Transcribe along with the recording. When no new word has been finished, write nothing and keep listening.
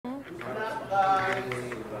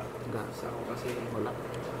Gasa ako kasi wala.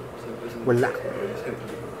 Wala.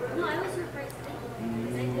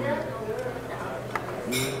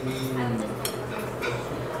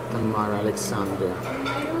 Thamara Alexandria.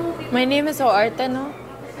 My name is Arte, no?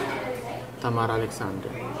 Thamara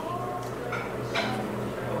Alexandria.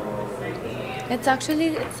 It's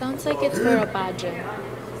actually, it sounds like it's for a pageant.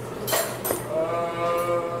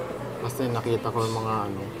 Basta nakita ko yung mga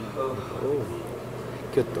ano. Oh,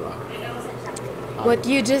 cute to ah. What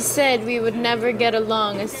you just said, we would never get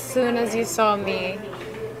along as soon as you saw me.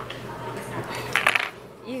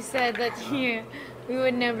 You said that we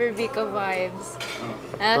would never be ka-vibes.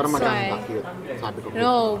 That's why. Cute. Sabi ko,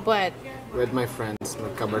 No, but... with my friends,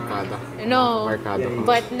 magkabarkada. No, Barkada.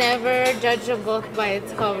 but never judge a book by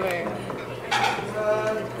its cover.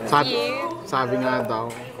 Sabi nga daw.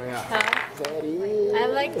 Kaya, Huh? sorry. I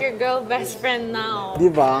like your girl best friend now. Di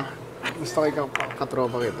ba? Gusto ko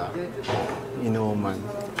katropa kita. Inuman.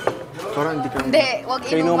 Parang hindi ka... Hindi, wag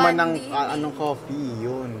inuman. ng anong coffee,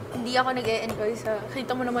 yun. Hindi ako nag-e-enjoy sa...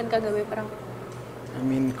 Kita mo naman kagabi, parang... I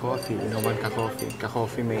mean coffee. Inuman ka coffee.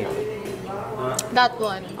 Ka-coffee mate. That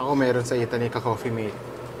one. Ako meron sa Italy ka-coffee mate.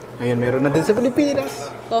 Ngayon meron na din sa Pilipinas.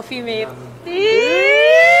 Coffee mate.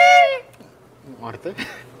 Arte?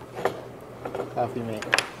 Coffee mate.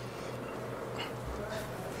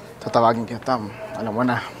 Tatawagin kita, Tam. Alam mo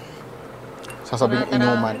na. Sasabihin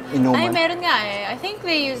inuman. Ay, meron nga eh. I think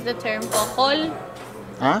they use the term kokol.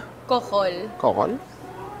 Ha? Kokol. Kokol?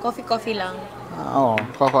 Coffee lang. Oo,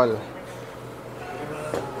 kokol.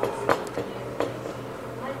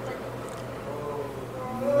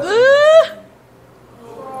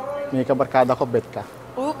 May kabarkada ko, bet ka.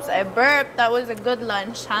 Oops, I burped. That was a good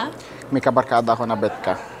lunch, huh? May kabarkada ko na bet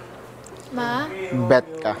ka. Ma? Bet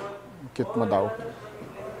ka. Cute mo daw.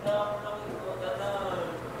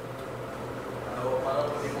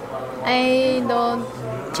 I don't...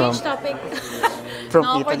 Change topic. From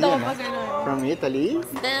No, Italy, daw ano? pa ganun. From Italy?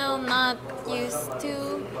 Still not used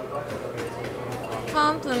to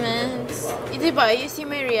compliments. Diba, you see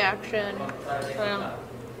my reaction. Parang...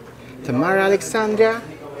 Thamara Alexandria,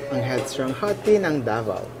 ang headstrong hottie ng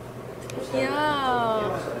Davao. Yeah.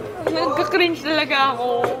 Nagka-cringe talaga ako.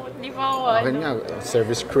 Di ba ako? Akin nga,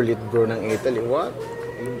 service crew lead bro ng Italy. What?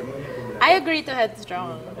 I agree to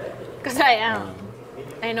headstrong. Because I am.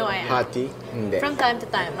 I know I am. Hottie? Hindi. From time to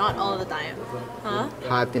time, not all the time. Huh?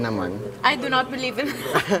 Hottie naman. I do not believe in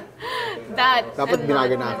that. Dapat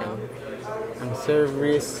ginaganakan. Ang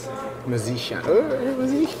service musician. Oh,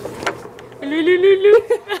 musician. Lulululu.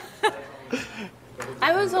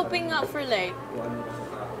 I was hoping out for like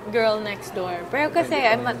girl next door. Pero kasi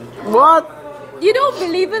I'm not... What? You don't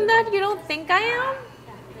believe in that? You don't think I am?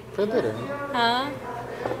 Pwede rin. Huh?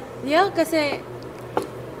 Yeah, kasi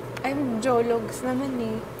I'm jologs naman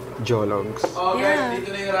eh. Jologs. Oh guys, Yeah. dito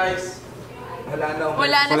na yung rice. Wala na. Wala na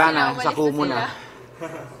Wala sila. na, umalis sa kumo sila. na.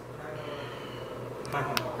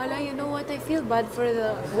 Hala, you know what? I feel bad for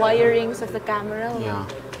the wirings of the camera. Yeah.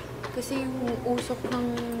 Kasi yung usok ng...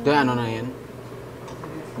 Di, ano na yan?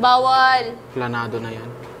 Bawal! Planado na yan.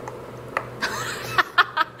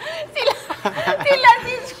 Sila,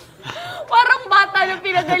 parang bata na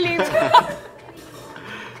pinagalit.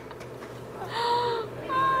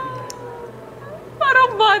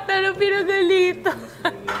 Parang bata na pinagalit.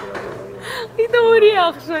 Kita mo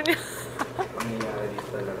reaction niya.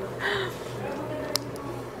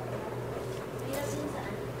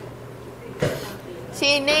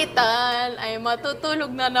 Si Nathan ay matutulog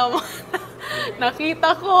na naman.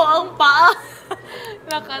 Nakita ko ang paa.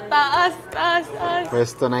 Nakataas, taas.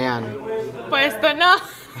 Pwesto na yan. Pwesto na.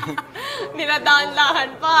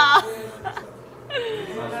 Dinadahan-dahan pa.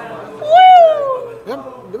 Woo! Yan,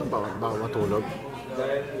 di ba bawal matulog?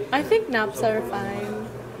 I think naps are fine.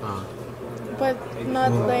 Ah. But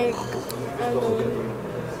not like,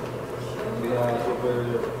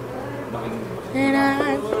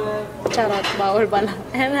 charot, bawal pala.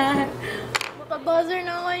 Mapabuzzer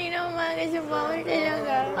na ako kanina umaga sa bawal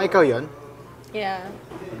talaga. Ah, ikaw yun? Yeah.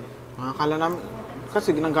 Akala namin,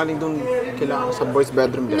 kasi ginanggaling doon sa boys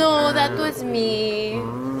bedroom din. No, that was me.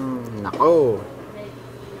 Nako.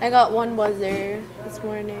 I got one buzzer this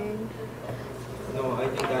morning. No, I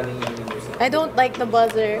think galing yung music. I don't like the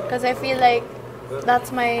buzzer because I feel like that's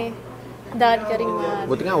my dad getting mad.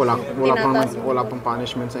 Buti nga, wala pang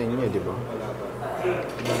punishment sa inyo, di ba?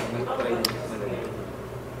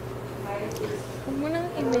 Huwag mo nang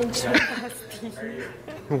image mo, Basti.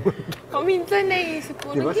 Paminsan naisip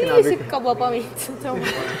ko, Diba, nag-iisip ka ba paminsan sa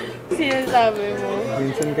mga sinasabi mo?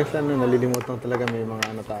 Minsan kasi nalilimutan talaga may mga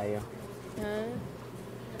ano tayo. Huh?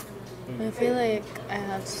 I feel like I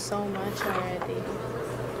have so much already.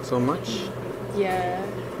 So much? Yeah.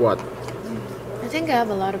 What? I think I have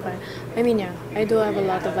a lot of I mean, yeah, I do have a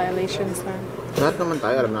lot of violations na. Lahat naman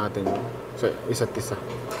tayo, alam natin yun. So, isa't isa.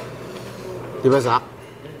 Di ba, Zach?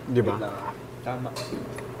 Di ba? Tama.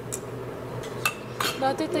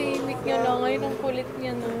 Dati tahimik niya lang, ngayon ang kulit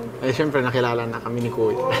niya na. Eh, syempre, nakilala na kami ni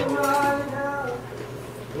Kuya.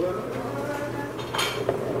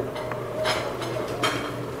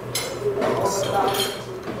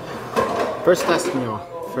 First task nyo,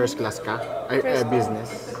 first class ka? Ay,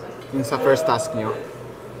 business. Yung sa first task nyo,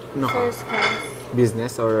 ano ka? First class.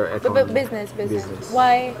 Business or economy? Business.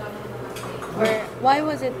 Why? Or why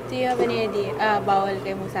was it? Do you have any idea? Bawal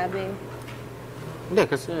kayo mo sabi. Hindi,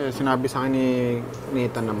 kasi sinabi sa akin ni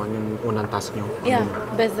Nathan naman yung unang task nyo. Yeah,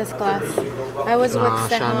 business class. I was with Na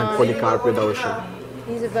siya Stefan. nag-polycarpio daw siya.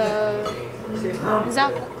 He's about...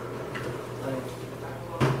 Zach.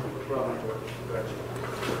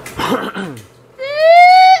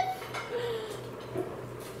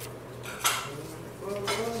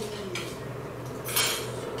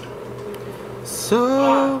 So,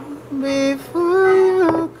 before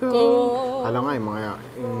you go... Alam nga,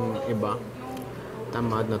 yung iba,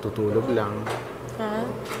 tamad, natutulog lang. Ha?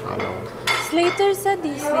 Alam. Slater said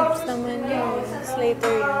he sleeps naman yun.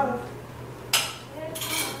 Slater yun.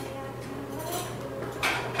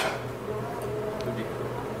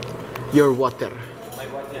 Your water.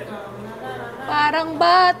 Parang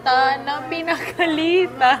bata na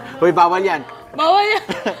pinakalita. Hoy, bawal yan. Bawal yan.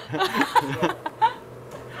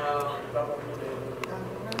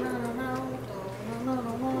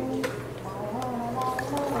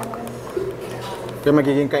 Kaya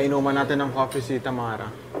magiging kainuman natin ng coffee si Thamara.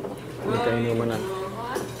 Magiging kainuman natin.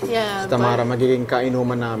 Yeah, Si Thamara, magiging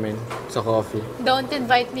kainuman namin sa coffee. don't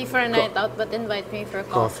invite me for a night out, but invite me for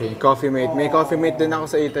coffee. Coffee mate. May coffee mate din ako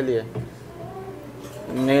sa Italy eh.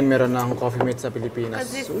 Ngayon meron na akong coffee mate sa Pilipinas.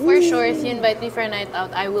 Because for sure, if you invite me for a night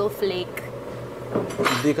out, I will flake.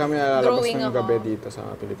 Hindi kami lalabas Drawing ng ako. gabi dito sa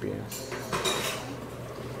Pilipinas.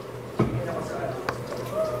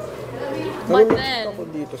 But Nalulungkot then, ako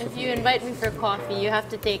dito sa if you invite me for coffee, you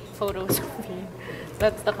have to take photos of me.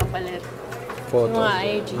 That's the kapalit. photo. Mga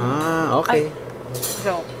IG. Ah, okay.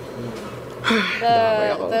 So,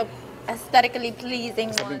 the aesthetically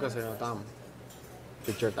pleasing Sabihin ko one. sa'yo, Tam.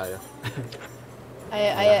 Picture tayo.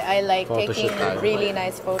 I like Photoshoot taking tayo. really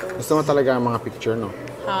nice photos. Gusto mo talaga ang mga picture, no?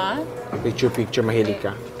 Huh? Picture, mahilig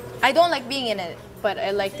ka. I don't like being in it, but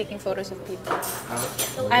I like taking photos of people.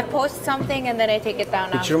 I post something and then I take it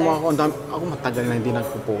down Picture after. mo ako, ako matagal na hindi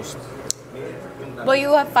nagpo-post. But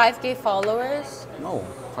you have 5K followers? No,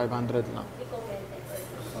 500 lang.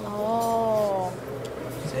 Oh.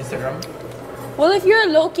 Sa Instagram? Well, if you're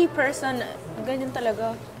a low-key person, ganyan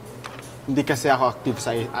talaga. Hindi kasi ako active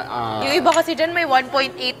sa... Yung iba kasi dyan may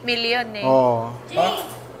 1.8 million eh. Oh.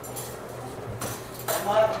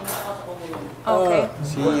 Okay.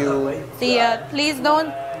 See you. See ya. Please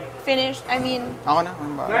don't finish. I mean, Ako na.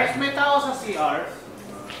 Ano ba? Guys, may tao sa CR.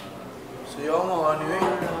 Sayo mo, ano yun?